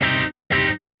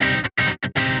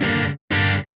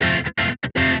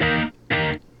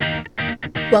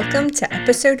Welcome to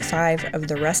episode 5 of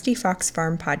the Rusty Fox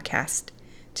Farm podcast.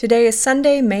 Today is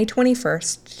Sunday, May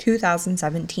 21st,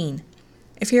 2017.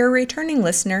 If you're a returning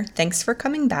listener, thanks for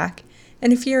coming back,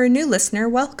 and if you're a new listener,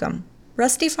 welcome.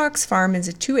 Rusty Fox Farm is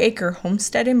a 2-acre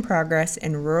homestead in progress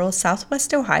in rural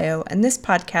southwest Ohio, and this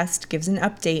podcast gives an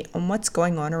update on what's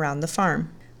going on around the farm.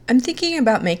 I'm thinking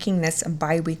about making this a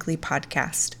bi-weekly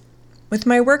podcast. With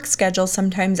my work schedule,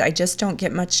 sometimes I just don't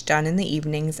get much done in the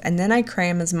evenings, and then I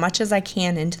cram as much as I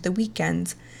can into the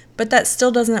weekends, but that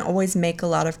still doesn't always make a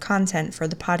lot of content for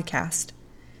the podcast.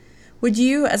 Would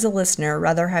you, as a listener,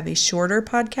 rather have a shorter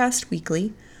podcast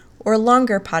weekly or a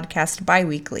longer podcast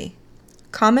bi-weekly?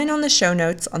 Comment on the show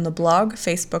notes on the blog,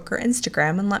 Facebook, or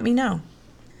Instagram and let me know.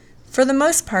 For the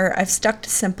most part, I've stuck to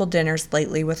simple dinners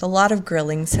lately with a lot of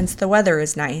grilling since the weather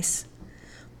is nice.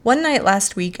 One night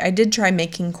last week, I did try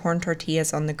making corn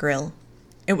tortillas on the grill.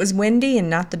 It was windy and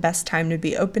not the best time to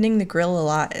be opening the grill a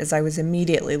lot as I was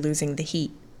immediately losing the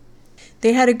heat.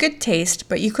 They had a good taste,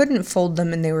 but you couldn't fold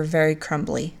them and they were very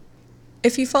crumbly.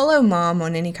 If you follow Mom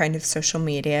on any kind of social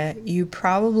media, you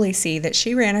probably see that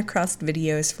she ran across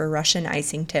videos for Russian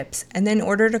icing tips and then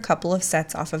ordered a couple of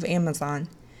sets off of Amazon.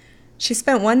 She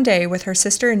spent one day with her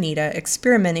sister Anita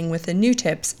experimenting with the new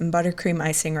tips and buttercream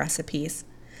icing recipes.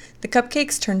 The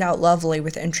cupcakes turned out lovely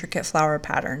with intricate flower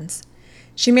patterns.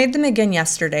 She made them again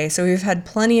yesterday, so we've had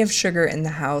plenty of sugar in the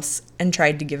house and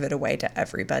tried to give it away to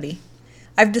everybody.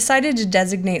 I've decided to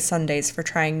designate Sundays for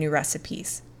trying new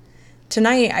recipes.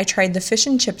 Tonight, I tried the fish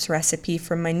and chips recipe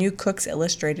from my new Cook's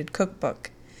Illustrated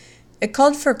cookbook. It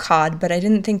called for cod, but I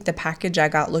didn't think the package I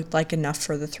got looked like enough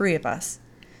for the 3 of us.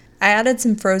 I added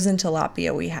some frozen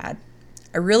tilapia we had.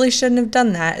 I really shouldn't have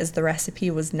done that as the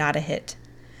recipe was not a hit.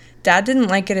 Dad didn't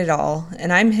like it at all,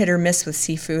 and I'm hit or miss with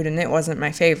seafood and it wasn't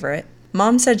my favorite.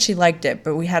 Mom said she liked it,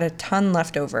 but we had a ton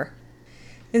left over.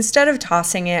 Instead of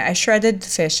tossing it, I shredded the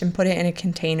fish and put it in a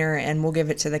container and we'll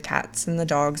give it to the cats and the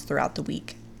dogs throughout the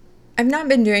week. I've not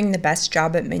been doing the best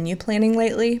job at menu planning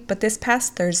lately, but this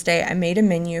past Thursday I made a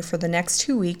menu for the next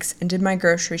 2 weeks and did my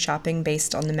grocery shopping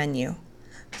based on the menu.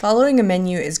 Following a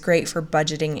menu is great for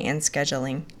budgeting and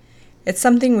scheduling. It's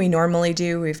something we normally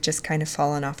do, we've just kind of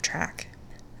fallen off track.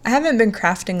 I haven't been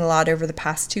crafting a lot over the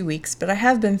past 2 weeks, but I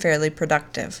have been fairly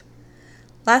productive.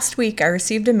 Last week, I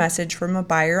received a message from a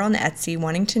buyer on Etsy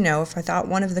wanting to know if I thought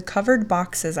one of the covered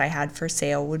boxes I had for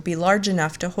sale would be large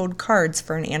enough to hold cards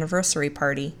for an anniversary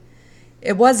party.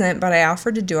 It wasn't, but I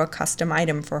offered to do a custom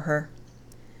item for her.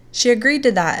 She agreed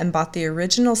to that and bought the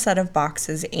original set of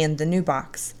boxes and the new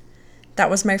box.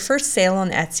 That was my first sale on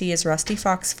Etsy as Rusty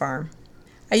Fox Farm.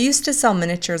 I used to sell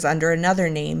miniatures under another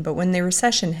name, but when the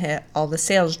recession hit, all the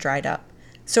sales dried up,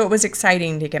 so it was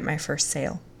exciting to get my first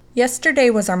sale. Yesterday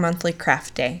was our monthly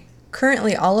craft day.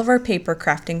 Currently, all of our paper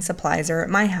crafting supplies are at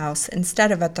my house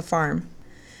instead of at the farm.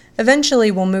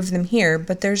 Eventually, we'll move them here,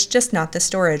 but there's just not the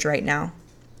storage right now.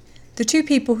 The 2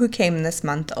 people who came this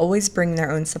month always bring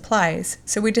their own supplies,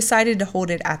 so we decided to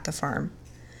hold it at the farm.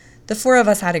 The 4 of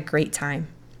us had a great time.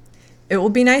 It will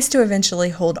be nice to eventually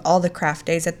hold all the craft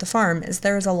days at the farm as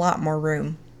there is a lot more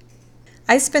room.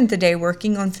 I spent the day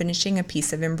working on finishing a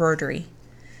piece of embroidery.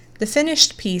 The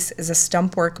finished piece is a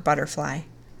stumpwork butterfly.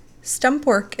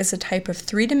 Stumpwork is a type of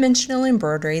 3-dimensional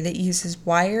embroidery that uses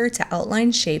wire to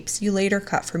outline shapes you later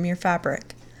cut from your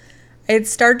fabric. I had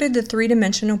started the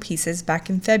 3-dimensional pieces back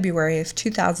in February of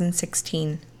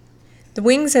 2016. The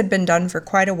wings had been done for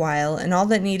quite a while, and all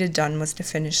that needed done was to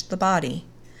finish the body.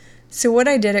 So what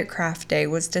I did at craft day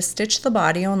was to stitch the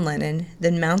body on linen,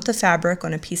 then mount the fabric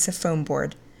on a piece of foam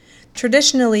board.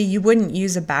 Traditionally, you wouldn't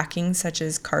use a backing such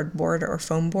as cardboard or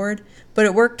foam board, but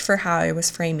it worked for how I was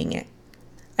framing it.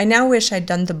 I now wish I'd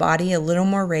done the body a little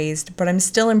more raised, but I'm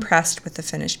still impressed with the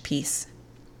finished piece.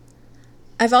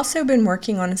 I've also been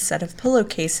working on a set of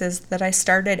pillowcases that I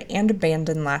started and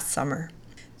abandoned last summer.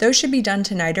 Those should be done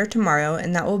tonight or tomorrow,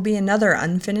 and that will be another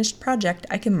unfinished project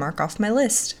I can mark off my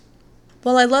list.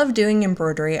 While I love doing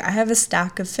embroidery, I have a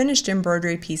stack of finished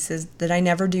embroidery pieces that I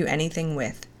never do anything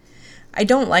with. I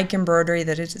don't like embroidery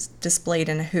that is displayed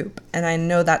in a hoop, and I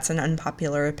know that's an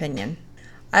unpopular opinion.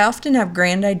 I often have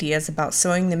grand ideas about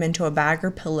sewing them into a bag or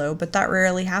pillow, but that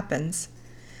rarely happens.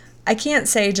 I can't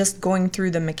say just going through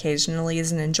them occasionally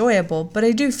isn't enjoyable, but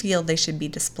I do feel they should be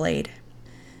displayed.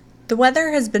 The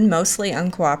weather has been mostly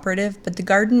uncooperative, but the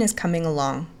garden is coming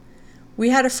along.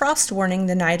 We had a frost warning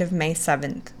the night of May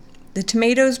 7th. The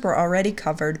tomatoes were already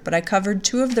covered, but I covered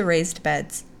 2 of the raised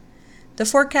beds. The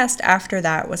forecast after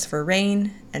that was for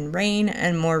rain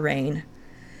and more rain.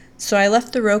 So I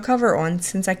left the row cover on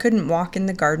since I couldn't walk in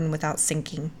the garden without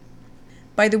sinking.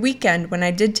 By the weekend, when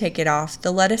I did take it off,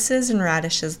 the lettuces and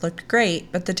radishes looked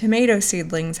great, but the tomato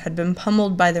seedlings had been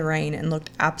pummeled by the rain and looked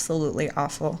absolutely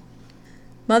awful.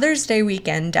 Mother's Day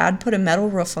weekend, Dad put a metal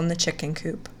roof on the chicken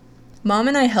coop. Mom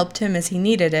and I helped him as he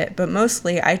needed it, but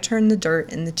mostly I turned the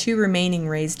dirt in the 2 remaining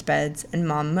raised beds and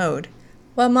Mom mowed.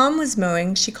 While Mom was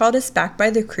mowing, she called us back by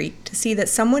the creek to see that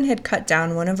someone had cut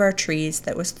down one of our trees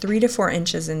that was 3 to 4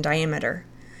 inches in diameter.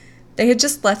 They had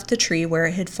just left the tree where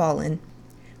it had fallen.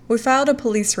 We filed a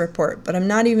police report, but I'm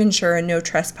not even sure a no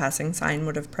trespassing sign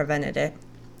would have prevented it.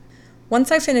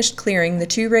 Once I finished clearing the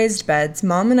 2 raised beds,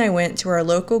 Mom and I went to our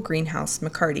local greenhouse,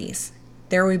 McCarty's.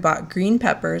 There we bought green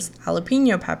peppers,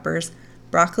 jalapeno peppers,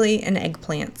 broccoli, and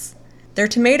eggplants. Their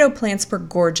tomato plants were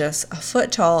gorgeous, a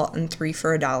foot tall and 3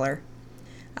 for $1.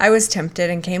 I was tempted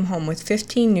and came home with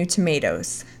 15 new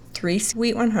tomatoes, 3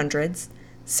 Sweet 100s,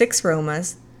 6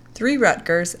 Romas, 3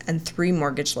 Rutgers, and 3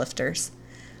 mortgage lifters.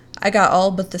 I got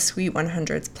all but the Sweet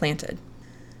 100s planted.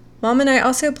 Mom and I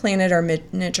also planted our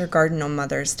miniature garden on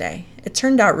Mother's Day. It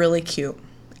turned out really cute.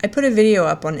 I put a video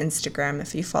up on Instagram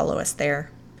if you follow us there.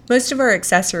 Most of our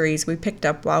accessories we picked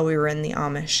up while we were in the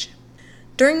Amish.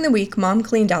 During the week, Mom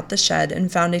cleaned out the shed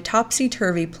and found a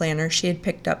topsy-turvy planter she had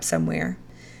picked up somewhere.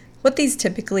 What these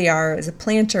typically are is a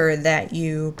planter that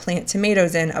you plant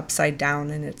tomatoes in upside down,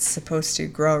 and it's supposed to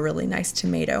grow a really nice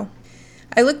tomato.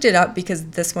 I looked it up because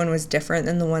this one was different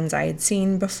than the ones I had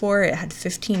seen before. It had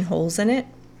 15 holes in it,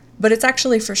 but it's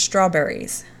actually for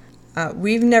strawberries.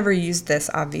 We've never used this,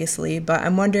 obviously, but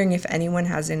I'm wondering if anyone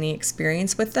has any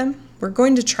experience with them. We're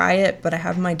going to try it, but I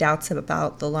have my doubts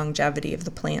about the longevity of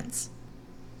the plants.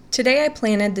 Today I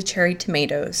planted the cherry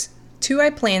tomatoes. 2 I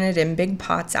planted in big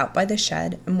pots out by the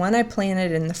shed, and 1 I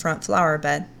planted in the front flower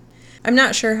bed. I'm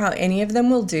not sure how any of them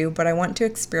will do, but I want to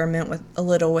experiment a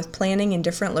little with planting in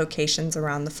different locations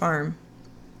around the farm.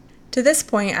 To this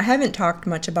point, I haven't talked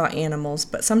much about animals,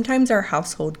 but sometimes our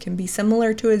household can be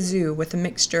similar to a zoo with a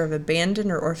mixture of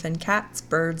abandoned or orphaned cats,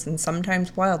 birds, and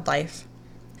sometimes wildlife.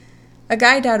 A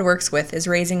guy Dad works with is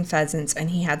raising pheasants, and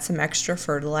he had some extra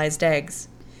fertilized eggs.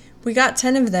 We got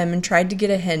 10 of them and tried to get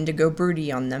a hen to go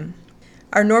broody on them.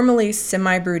 Our normally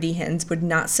semi-broody hens would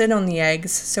not sit on the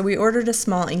eggs, so we ordered a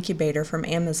small incubator from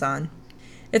Amazon.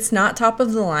 It's not top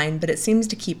of the line, but it seems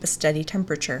to keep a steady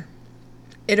temperature.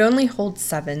 It only holds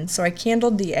 7, so I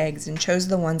candled the eggs and chose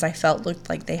the ones I felt looked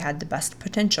like they had the best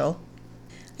potential.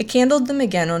 I candled them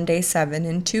again on day 7,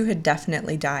 and 2 had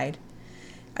definitely died.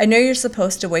 I know you're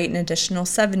supposed to wait an additional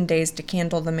 7 days to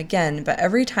candle them again, but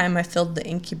every time I filled the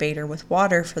incubator with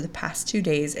water for the past 2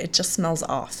 days, it just smells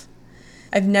off.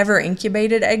 I've never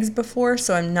incubated eggs before,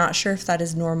 so I'm not sure if that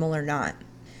is normal or not.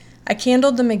 I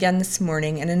candled them again this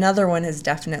morning, and another one has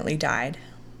definitely died.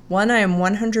 One I am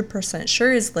 100%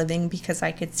 sure is living because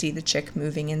I could see the chick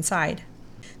moving inside.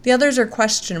 The others are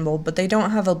questionable, but they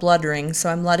don't have a blood ring, so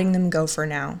I'm letting them go for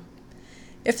now.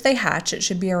 If they hatch, it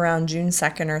should be around June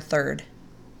 2nd or 3rd.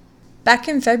 Back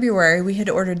in February, we had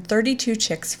ordered 32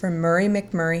 chicks from Murray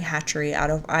McMurray Hatchery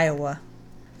out of Iowa.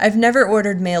 I've never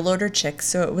ordered mail-order chicks,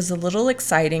 so it was a little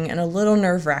exciting and a little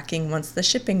nerve-wracking once the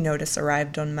shipping notice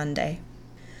arrived on Monday.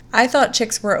 I thought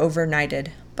chicks were overnighted,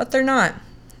 but they're not.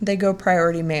 They go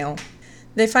priority mail.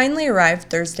 They finally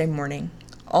arrived Thursday morning.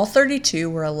 All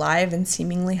 32 were alive and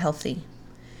seemingly healthy.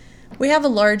 We have a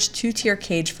large 2-tier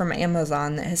cage from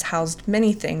Amazon that has housed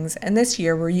many things, and this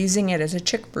year we're using it as a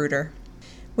chick brooder.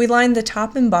 We lined the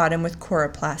top and bottom with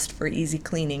Coroplast for easy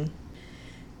cleaning.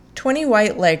 20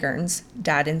 white leghorns,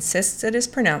 Dad insists it is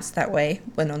pronounced that way,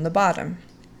 went on the bottom.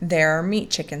 There are meat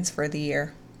chickens for the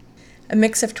year. A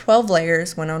mix of 12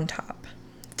 layers went on top.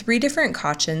 3 different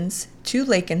Cochins, 2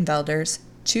 Lakenvelders,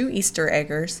 2 Easter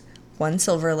eggers, 1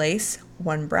 silver lace,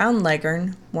 1 brown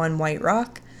leghorn, 1 white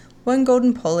rock, 1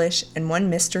 golden Polish, and 1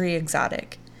 mystery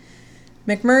exotic.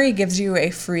 McMurray gives you a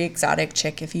free exotic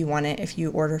chick if you want it if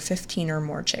you order 15 or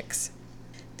more chicks.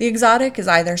 The exotic is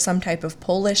either some type of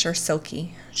Polish or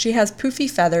silky. She has poofy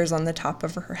feathers on the top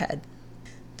of her head.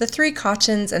 The 3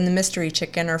 Cochins and the mystery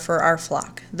chicken are for our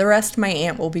flock. The rest my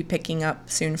aunt will be picking up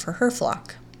soon for her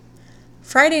flock.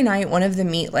 Friday night, one of the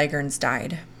meat leghorns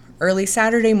died. Early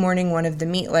Saturday morning, one of the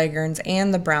meat leghorns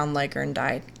and the brown leghorn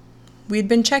died. We had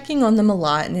been checking on them a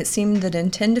lot, and it seemed that in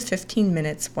 10 to 15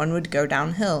 minutes, one would go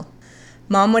downhill.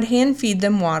 Mom would hand feed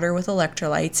them water with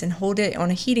electrolytes and hold it on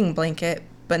a heating blanket,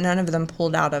 but none of them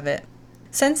pulled out of it.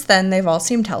 Since then, they've all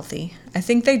seemed healthy. I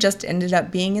think they just ended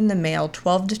up being in the mail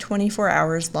 12 to 24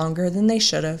 hours longer than they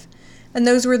should have, and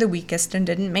those were the weakest and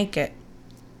didn't make it.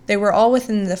 They were all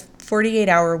within the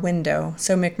 48-hour window,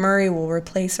 so McMurray will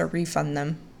replace or refund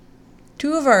them.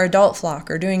 2 of our adult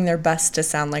flock are doing their best to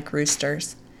sound like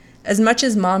roosters. As much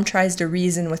as Mom tries to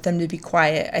reason with them to be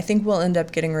quiet, I think we'll end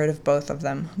up getting rid of both of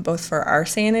them, both for our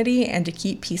sanity and to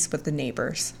keep peace with the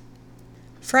neighbors.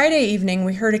 Friday evening,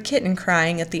 we heard a kitten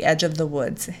crying at the edge of the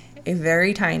woods, a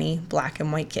very tiny black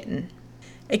and white kitten.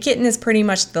 A kitten is pretty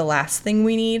much the last thing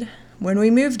we need. When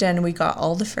we moved in, we got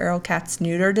all the feral cats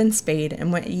neutered and spayed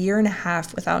and went a year and a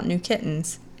half without new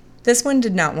kittens. This one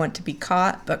did not want to be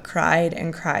caught, but cried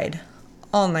and cried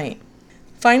all night.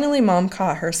 Finally, Mom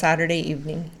caught her Saturday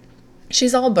evening.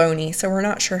 She's all bony, so we're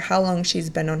not sure how long she's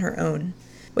been on her own.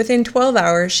 Within 12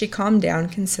 hours, she calmed down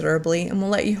considerably and will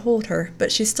let you hold her,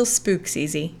 but she still spooks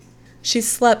easy.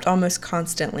 She's slept almost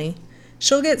constantly.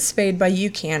 She'll get spayed by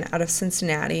UCAN out of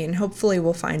Cincinnati, and hopefully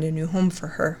we'll find a new home for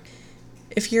her.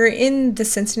 If you're in the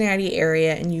Cincinnati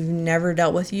area and you've never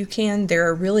dealt with UCAN, they're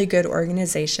a really good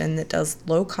organization that does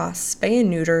low-cost spay and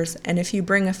neuters, and if you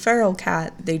bring a feral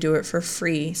cat, they do it for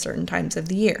free certain times of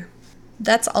the year.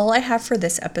 That's all I have for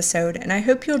this episode, and I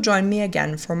hope you'll join me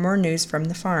again for more news from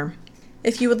the farm.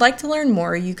 If you would like to learn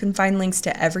more, you can find links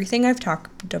to everything I've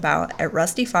talked about at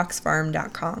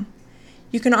rustyfoxfarm.com.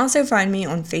 You can also find me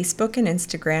on Facebook and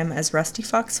Instagram as Rusty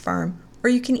Fox Farm, or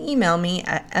you can email me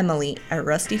at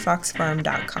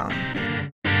emily@rustyfoxfarm.com.